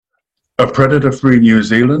A predator-free New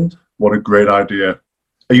Zealand? What a great idea.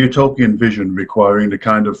 A utopian vision requiring the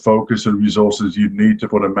kind of focus and resources you'd need to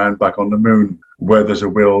put a man back on the moon. Where there's a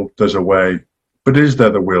will, there's a way. But is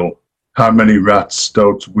there the will? How many rats,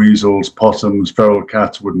 stoats, weasels, possums, feral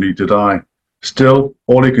cats would need to die? Still,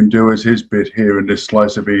 all he can do is his bit here in this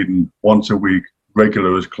slice of Eden, once a week,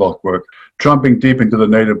 regular as clockwork, tramping deep into the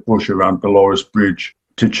native bush around Dolores Bridge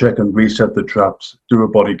to check and reset the traps, do a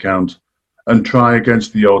body count, and try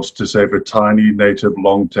against the odds to save a tiny native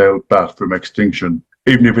long-tailed bat from extinction,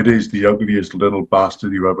 even if it is the ugliest little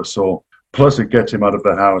bastard you ever saw. Plus it gets him out of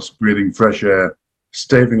the house, breathing fresh air,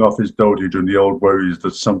 staving off his dotage and the old worries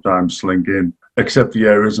that sometimes slink in, except the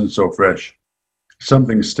air isn't so fresh.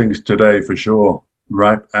 Something stinks today for sure,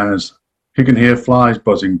 ripe as. He can hear flies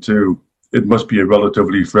buzzing too. It must be a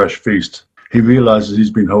relatively fresh feast. He realizes he's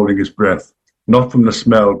been holding his breath. Not from the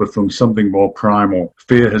smell, but from something more primal.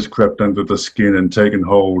 Fear has crept under the skin and taken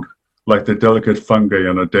hold, like the delicate fungi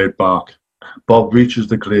on a dead bark. Bob reaches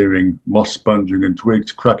the clearing, moss sponging and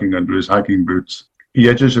twigs cracking under his hiking boots. He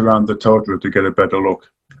edges around the tundra to get a better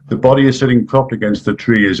look. The body is sitting propped against the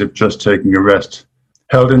tree as if just taking a rest,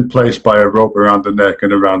 held in place by a rope around the neck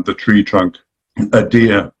and around the tree trunk. A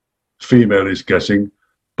deer, female is guessing,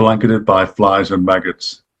 blanketed by flies and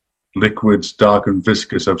maggots. Liquids, dark and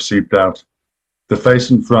viscous, have seeped out. The face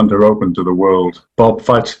and front are open to the world. Bob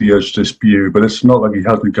fights the urge to spew, but it's not like he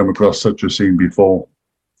hasn't come across such a scene before.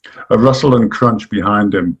 A rustle and crunch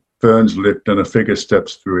behind him. Ferns lift and a figure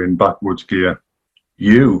steps through in backwoods gear.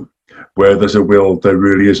 You. Where there's a will, there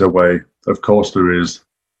really is a way. Of course there is.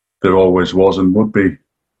 There always was and would be.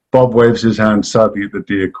 Bob waves his hand sadly at the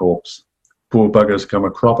deer corpse. Poor bugger's come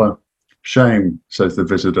a cropper. Shame, says the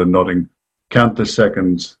visitor, nodding. Count the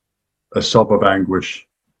seconds. A sob of anguish.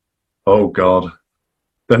 Oh, God.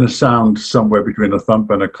 Then a sound somewhere between a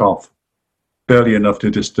thump and a cough, barely enough to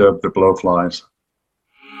disturb the blowflies.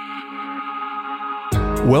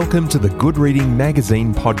 Welcome to the Good Reading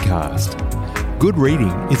Magazine podcast. Good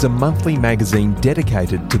Reading is a monthly magazine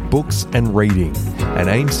dedicated to books and reading and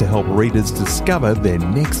aims to help readers discover their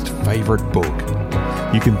next favourite book.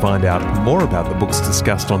 You can find out more about the books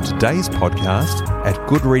discussed on today's podcast at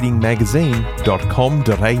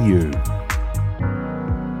goodreadingmagazine.com.au.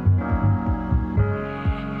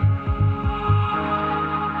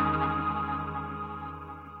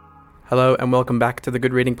 Hello and welcome back to the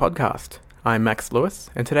Good Reading Podcast. I'm Max Lewis,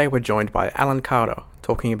 and today we're joined by Alan Carter,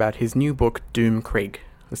 talking about his new book, Doom Creek,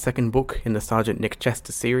 the second book in the Sergeant Nick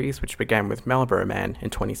Chester series, which began with Marlborough Man in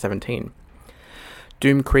 2017.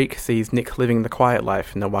 Doom Creek sees Nick living the quiet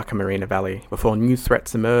life in the Wakamarina Valley before new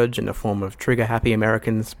threats emerge in the form of trigger-happy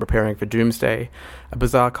Americans preparing for doomsday, a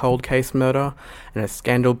bizarre cold case murder, and a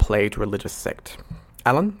scandal-plagued religious sect.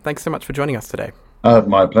 Alan, thanks so much for joining us today.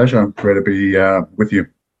 My pleasure. Great to be with you.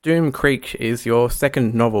 Doom Creek is your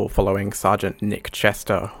second novel following Sergeant Nick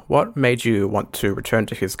Chester. What made you want to return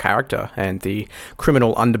to his character and the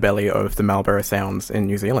criminal underbelly of the Marlborough Sounds in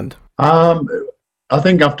New Zealand? I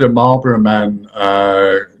think after Marlborough Man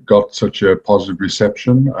got such a positive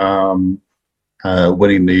reception,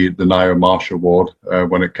 winning the Nio Marsh Award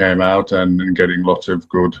when it came out and getting lots of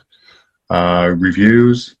good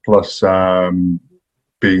reviews, plus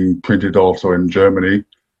being printed also in Germany,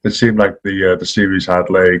 it seemed like the series had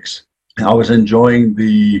legs. I was enjoying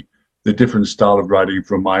the different style of writing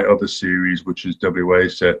from my other series, which is WA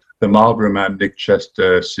set. The Marlborough Man Nick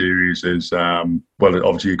Chester series is,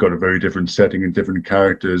 obviously you've got a very different setting and different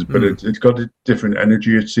characters, but it's got a different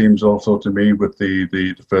energy, it seems also to me, with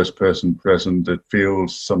the first person present. It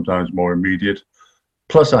feels sometimes more immediate.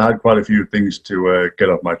 Plus I had quite a few things to get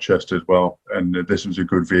off my chest as well, and this was a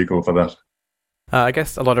good vehicle for that. I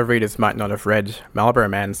guess a lot of readers might not have read Marlborough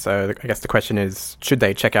Man, so I guess the question is, should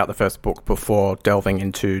they check out the first book before delving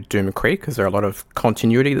into Doom Creek? Is there a lot of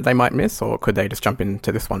continuity that they might miss, or could they just jump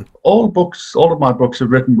into this one? All of my books are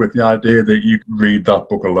written with the idea that you can read that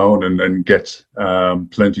book alone and get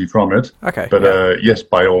plenty from it. Okay. But yes,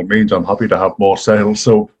 by all means, I'm happy to have more sales,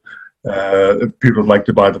 so if people would like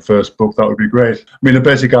to buy the first book, that would be great. I mean, the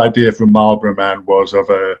basic idea from Marlborough Man was of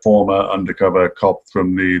a former undercover cop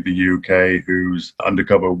from the UK whose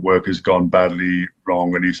undercover work has gone badly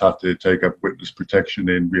wrong and he's had to take up witness protection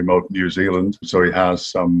in remote New Zealand. So he has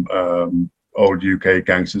some old UK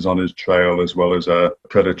gangsters on his trail, as well as a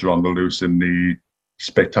predator on the loose in the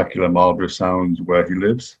spectacular Marlborough Sounds where he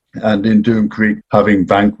lives. And in Doom Creek, having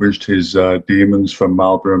vanquished his demons from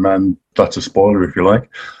Marlborough Man, that's a spoiler if you like,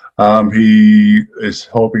 he is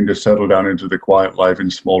hoping to settle down into the quiet life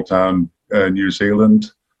in small town New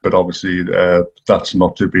Zealand, but obviously that's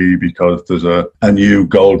not to be because there's a new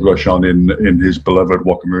gold rush on in his beloved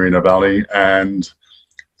Wakamarina Valley, and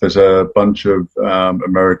There's a bunch of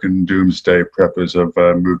American doomsday preppers have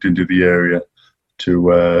moved into the area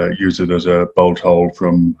to use it as a bolt hole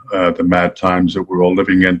from the mad times that we're all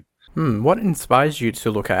living in. What inspires you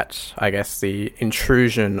to look at, I guess, the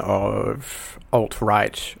intrusion of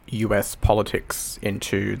alt-right US politics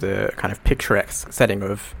into the kind of picturesque setting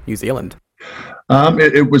of New Zealand?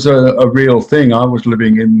 It was a real thing. I was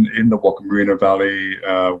living in the Wakamarina Valley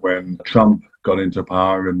when Trump got into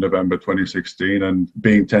power in November 2016, and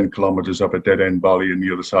being 10 kilometers up a dead-end valley on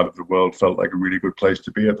the other side of the world felt like a really good place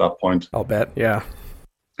to be at that point. I'll bet, yeah.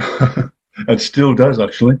 It still does,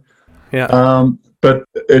 actually. Yeah. But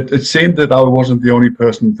it seemed that I wasn't the only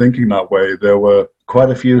person thinking that way. There were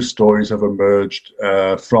quite a few stories have emerged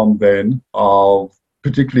from then of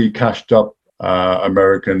particularly cashed up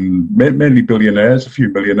American, mainly billionaires, a few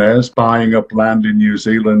millionaires, buying up land in New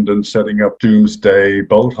Zealand and setting up doomsday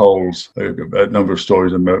bolt holes. A number of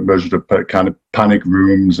stories emerged of kind of panic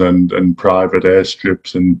rooms and private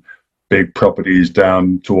airstrips and big properties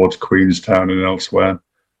down towards Queenstown and elsewhere.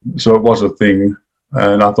 So it was a thing,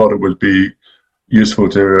 and I thought it would be useful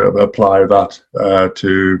to apply that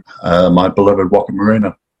to my beloved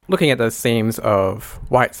Wakamarina. Looking at those themes of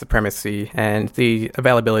white supremacy and the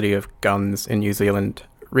availability of guns in New Zealand,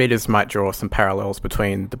 readers might draw some parallels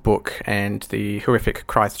between the book and the horrific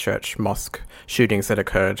Christchurch mosque shootings that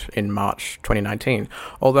occurred in March 2019.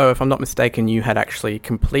 Although, if I'm not mistaken, you had actually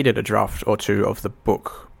completed a draft or two of the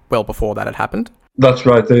book well before that had happened. That's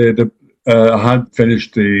right. I had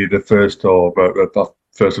finished the first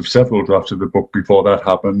of several drafts of the book before that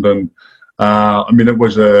happened, and it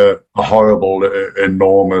was a horrible,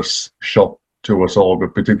 enormous shock to us all,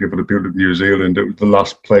 but particularly for the people of New Zealand. It was the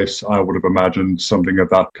last place I would have imagined something of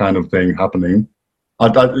that kind of thing happening.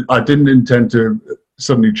 I didn't intend to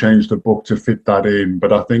suddenly change the book to fit that in,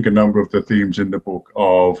 but I think a number of the themes in the book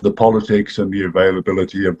of the politics and the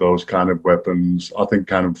availability of those kind of weapons, I think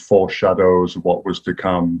kind of foreshadows what was to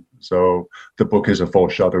come. So the book is a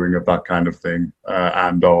foreshadowing of that kind of thing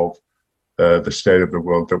and of the state of the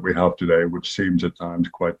world that we have today, which seems at times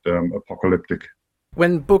quite apocalyptic.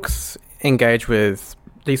 When books engage with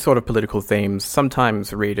these sort of political themes,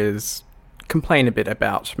 sometimes readers complain a bit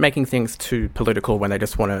about making things too political when they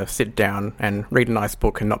just want to sit down and read a nice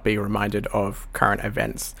book and not be reminded of current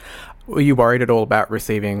events. Were you worried at all about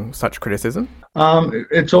receiving such criticism?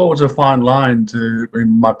 It's always a fine line.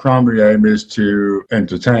 My primary aim is to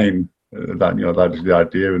entertain. That is the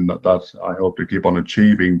idea, and that I hope to keep on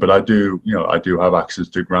achieving. But I do have access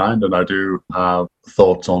to grind, and I do have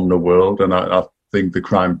thoughts on the world, and I think the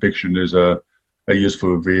crime fiction is a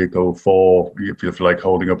useful vehicle for, if you like,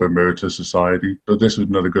 holding up a mirror to society. But this was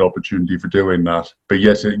another good opportunity for doing that. But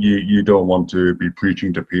yes, you don't want to be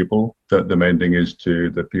preaching to people. The main thing is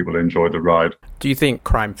that people enjoy the ride. Do you think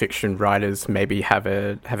crime fiction writers maybe have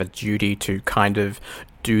a duty to kind of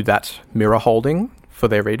do that mirror holding for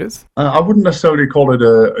their readers? I wouldn't necessarily call it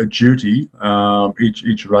a duty.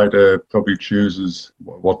 Each writer probably chooses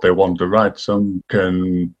what they want to write. Some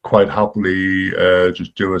can quite happily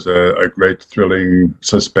just do as a great, thrilling,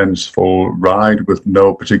 suspenseful ride with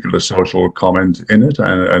no particular social comment in it,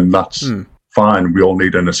 and that's fine. We all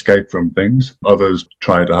need an escape from things. Others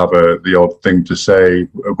try to have the odd thing to say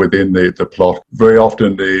within the plot. Very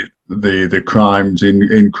often the crimes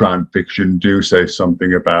in crime fiction do say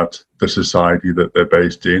something about the society that they're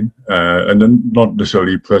based in, and then not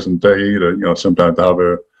necessarily present day either. Sometimes they have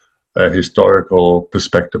a historical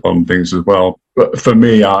perspective on things as well. But for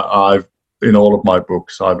me, I've in all of my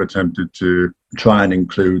books, I've attempted to try and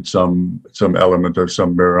include some element of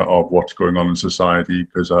some mirror of what's going on in society,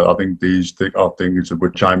 because I think these are things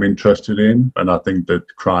which I'm interested in, and I think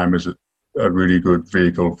that crime is a really good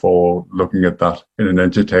vehicle for looking at that in an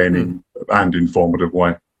entertaining and informative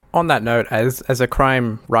way. On that note, as a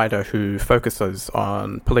crime writer who focuses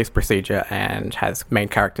on police procedure and has main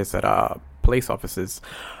characters that are police officers,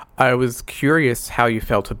 I was curious how you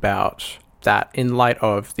felt about that in light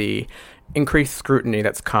of the increased scrutiny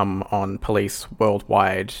that's come on police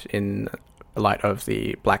worldwide in light of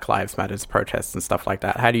the Black Lives Matters protests and stuff like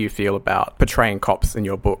that. How do you feel about portraying cops in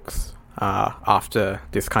your books after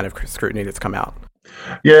this kind of scrutiny that's come out?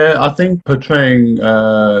 Yeah, I think portraying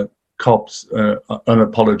cops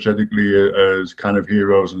unapologetically as kind of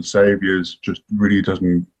heroes and saviors just really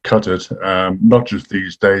doesn't cut it. Not just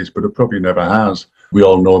these days, but it probably never has. We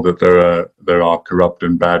all know that there are corrupt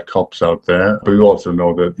and bad cops out there, but we also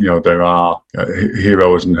know that there are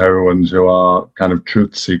heroes and heroines who are kind of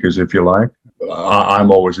truth seekers, if you like.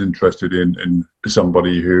 I'm always interested in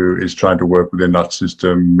somebody who is trying to work within that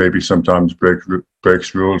system, maybe sometimes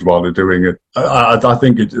breaks rules while they're doing it. I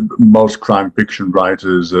think most crime fiction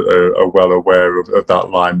writers are well aware of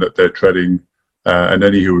that line that they're treading, and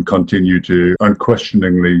any who would continue to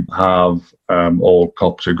unquestioningly have all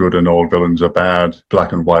cops are good and all villains are bad,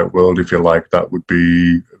 black and white world, if you like, that would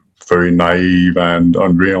be very naive and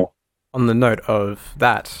unreal. On the note of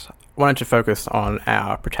that, I wanted to focus on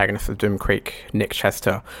our protagonist of Doom Creek, Nick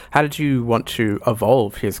Chester. How did you want to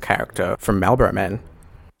evolve his character from Marlboro Man?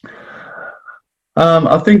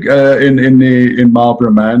 I think in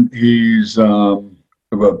Marlboro Man, he's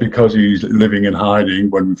because he's living in hiding.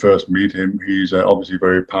 When we first meet him, he's obviously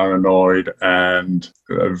very paranoid and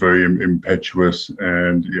very impetuous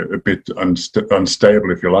and a bit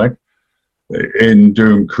unstable, if you like. In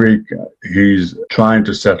Doom Creek, he's trying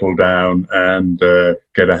to settle down and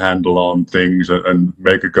get a handle on things and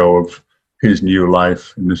make a go of his new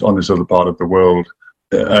life on this other part of the world.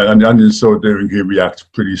 And in so doing, he reacts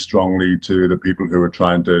pretty strongly to the people who are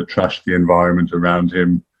trying to trash the environment around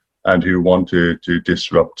him and who want to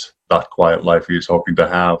disrupt that quiet life he's hoping to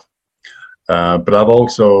have. But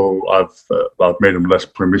I've made him less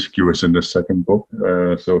promiscuous in the second book,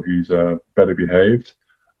 so he's better behaved.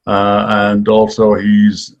 And also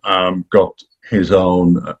he's got his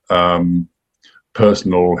own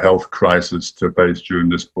personal health crisis to face during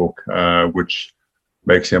this book, which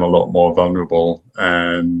makes him a lot more vulnerable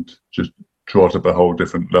and just draws up a whole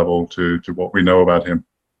different level to what we know about him.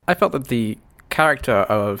 I felt that the character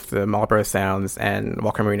of the Marlborough Sounds and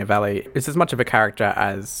Wakamarina Valley is as much of a character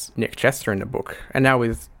as Nick Chester in the book, and now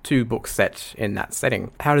with 2 books set in that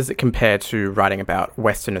setting. How does it compare to writing about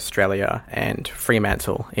Western Australia and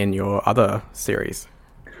Fremantle in your other series?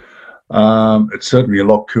 It's certainly a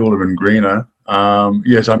lot cooler and greener.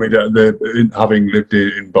 Yes, I mean, having lived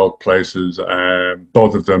in both places,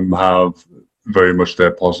 both of them have very much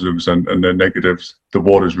their positives and their negatives. The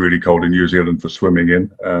water's really cold in New Zealand for swimming in,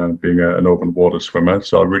 being an open water swimmer.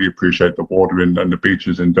 So I really appreciate the water and the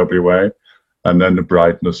beaches in WA and then the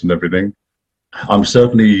brightness and everything. I'm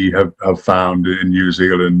certainly have found in New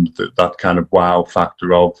Zealand that kind of wow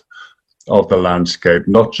factor of the landscape,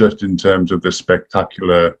 not just in terms of the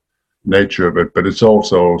spectacular nature of it, but it's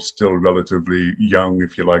also still relatively young,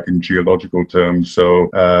 if you like, in geological terms. So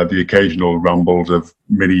the occasional rumbles of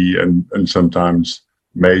mini and sometimes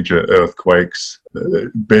major earthquakes.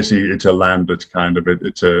 Basically, it's a land that's kind of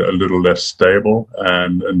it's a little less stable,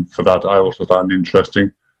 and for that I also found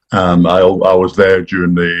interesting. I was there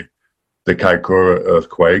during the Kaikoura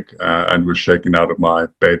earthquake and was shaken out of my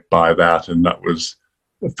bed by that, and that was,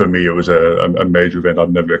 for me, it was a major event.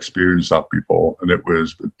 I'd never experienced that before, and it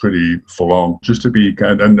was pretty full on. Just to be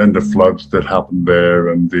and then the floods that happened there,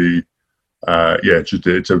 and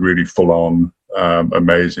it's a really full on,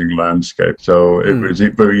 amazing landscape. So it was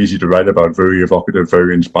very easy to write about, very evocative,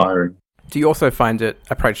 very inspiring. Do you also find it,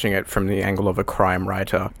 approaching it from the angle of a crime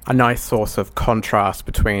writer, a nice source of contrast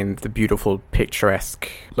between the beautiful, picturesque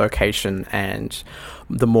location and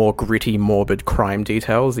the more gritty, morbid crime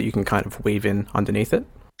details that you can kind of weave in underneath it?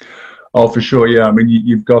 Oh, for sure, yeah. I mean,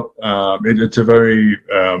 you've got, it's a very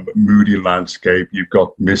moody landscape. You've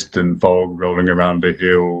got mist and fog rolling around the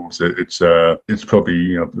hills. It's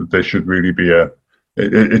probably, there should really be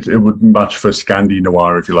it would match for Scandi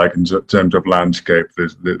noir, if you like, in terms of landscape.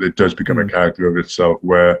 It does become a character of itself,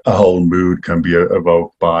 where a whole mood can be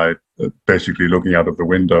evoked by basically looking out of the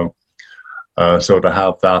window. So to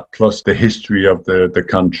have that, plus the history of the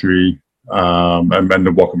country, and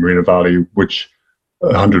the Wakamarina Valley, which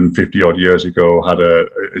 150 odd years ago had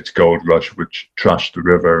its gold rush, which trashed the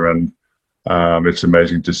river, and it's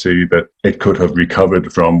amazing to see that it could have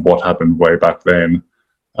recovered from what happened way back then.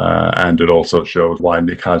 And it also shows why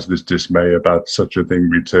Nick has this dismay about such a thing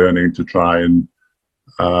returning to try and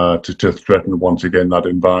to threaten once again that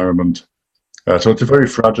environment. So it's a very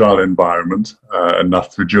fragile environment, and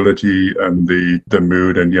that fragility and the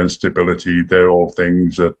mood and the instability, they're all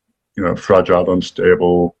things that, fragile,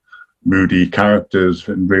 unstable, moody characters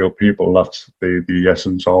and real people. That's the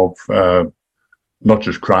essence of not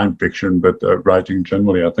just crime fiction, but writing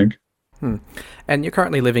generally, I think. And you're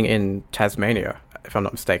currently living in Tasmania, if I'm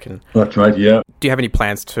not mistaken. That's right, yeah. Do you have any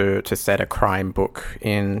plans to set a crime book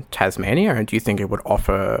in Tasmania, and do you think it would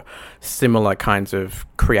offer similar kinds of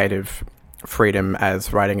creative freedom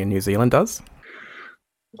as writing in New Zealand does?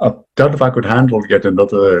 I doubt if I could handle yet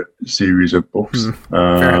another series of books.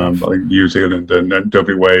 I think New Zealand and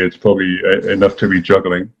WA, it's probably enough to be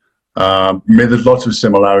juggling. There's lots of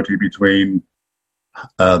similarity between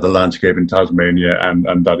the landscape in Tasmania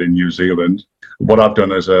and that in New Zealand. What I've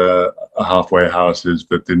done as a halfway house is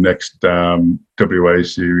that the next WA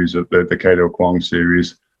series, the Kato Kwong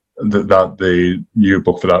series, that the new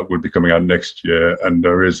book for that would be coming out next year, and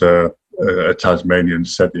there is a Tasmanian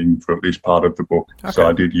setting for at least part of the book. Okay. So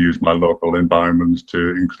I did use my local environments to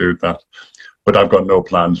include that. But I've got no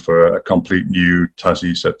plans for a complete new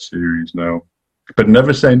Tassie set series now. But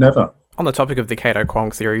never say never. On the topic of the Kato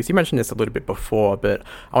Kwong series, you mentioned this a little bit before, but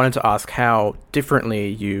I wanted to ask how differently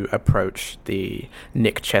you approach the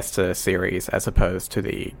Nick Chester series as opposed to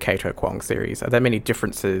the Kato Kwong series. Are there many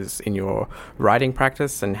differences in your writing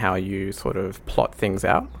practice and how you sort of plot things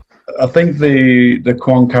out? I think the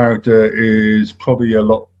Kwong character is probably a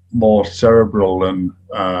lot more cerebral than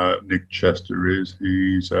Nick Chester is.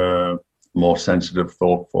 He's more sensitive,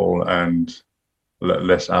 thoughtful, and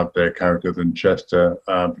less out there character than Chester,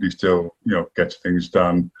 but he still, gets things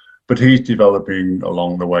done. But he's developing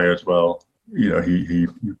along the way as well. He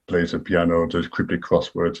plays the piano, does cryptic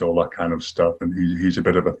crosswords, all that kind of stuff, and he's a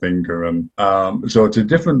bit of a thinker. And so it's a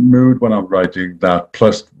different mood when I'm writing that.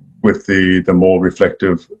 Plus, with the more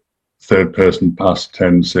reflective third person past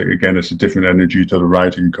tense, again, it's a different energy to the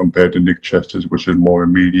writing compared to Nick Chester's, which is more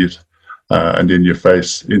immediate. And in your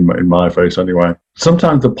face, in my face anyway.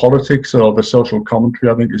 Sometimes the politics or the social commentary,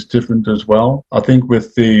 I think, is different as well. I think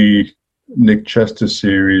with the Nick Chester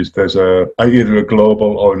series, there's either a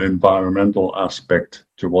global or an environmental aspect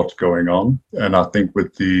to what's going on. And I think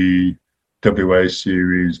with the WA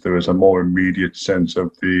series, there is a more immediate sense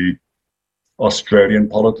of the Australian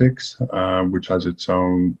politics, which has its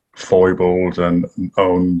own foibles and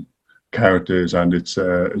own characters and its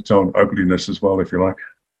own ugliness as well, if you like.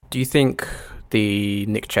 Do you think the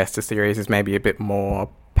Nick Chester series is maybe a bit more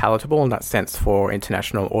palatable in that sense for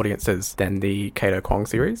international audiences than the Kato Kwong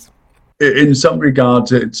series? In some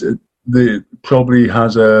regards, it probably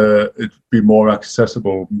has it'd be more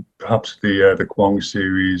accessible. Perhaps the Kwong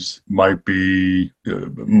series might be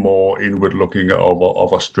more inward looking of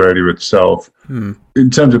Australia itself. In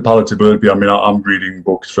terms of palatability, I mean, I'm reading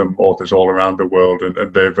books from authors all around the world,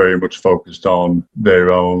 and they're very much focused on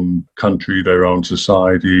their own country, their own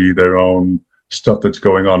society, their own stuff that's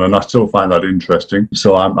going on, and I still find that interesting.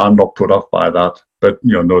 So I'm not put off by that. But,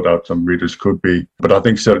 no doubt some readers could be. But I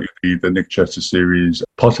think certainly the Nick Chester series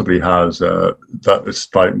possibly has that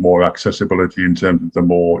slight more accessibility in terms of the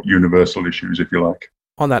more universal issues, if you like.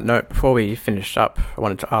 On that note, before we finish up, I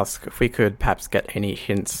wanted to ask if we could perhaps get any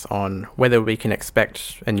hints on whether we can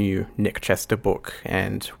expect a new Nick Chester book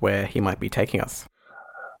and where he might be taking us.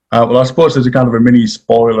 Well, I suppose there's a kind of a mini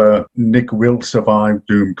spoiler. Nick will survive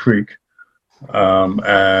Doom Creek.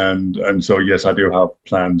 And so, yes, I do have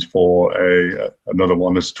plans for another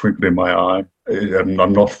one that's twinkling in my eye.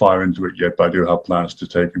 I'm not far into it yet, but I do have plans to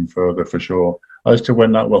take him further for sure. As to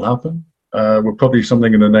when that will happen, we're probably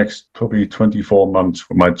something in the next 24 months.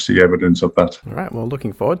 We might see evidence of that. All right. Well,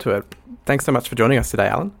 looking forward to it. Thanks so much for joining us today,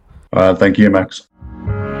 Alan. Thank you, Max.